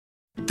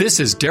This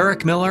is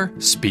Derek Miller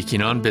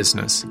speaking on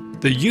business.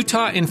 The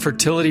Utah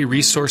Infertility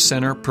Resource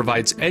Center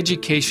provides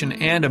education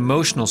and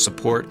emotional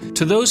support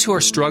to those who are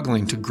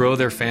struggling to grow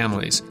their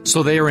families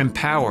so they are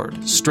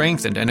empowered,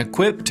 strengthened, and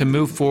equipped to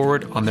move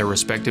forward on their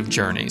respective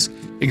journeys.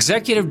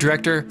 Executive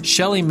Director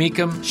Shelley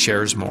Meekum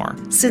shares more.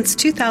 Since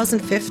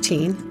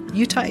 2015,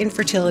 Utah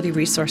Infertility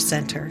Resource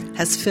Center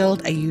has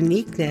filled a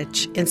unique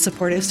niche in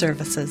supportive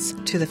services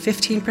to the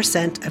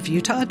 15% of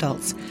Utah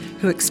adults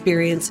who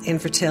experience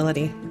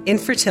infertility.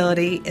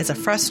 Infertility is a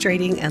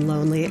frustrating and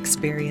lonely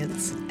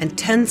experience, and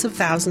tens of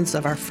thousands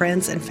of our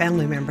friends and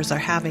family members are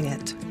having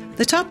it.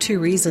 The top two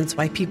reasons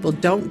why people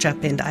don't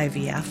jump into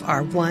IVF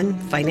are 1,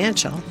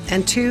 financial,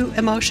 and 2,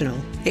 emotional.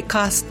 It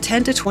costs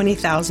 $10,000 to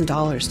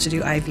 $20,000 to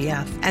do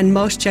IVF, and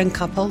most young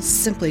couples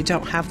simply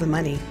don't have the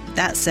money.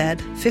 That said,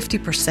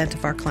 50%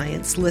 of our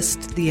clients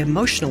list the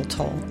emotional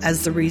toll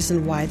as the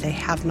reason why they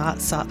have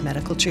not sought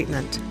medical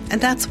treatment. And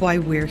that's why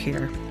we're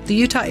here. The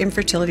Utah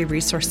Infertility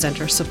Resource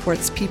Center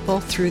supports people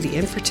through the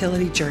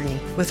infertility journey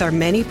with our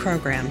many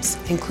programs,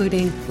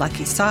 including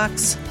Lucky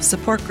Socks,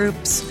 support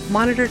groups,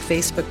 monitored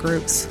Facebook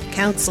groups,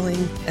 counseling,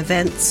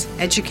 events,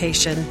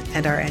 education,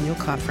 and our annual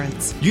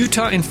conference.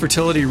 Utah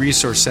Infertility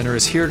Resource Center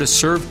is here to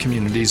serve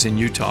communities in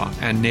Utah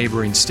and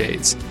neighboring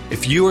states.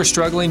 If you are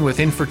struggling with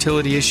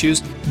infertility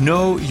issues,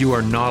 know you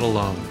are not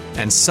alone,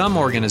 and some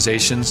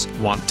organizations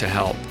want to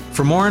help.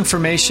 For more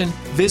information,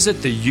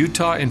 visit the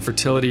Utah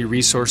Infertility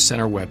Resource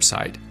Center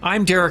website.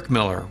 I'm Derek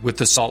Miller with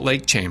the Salt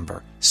Lake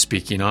Chamber,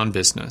 speaking on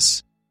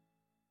business.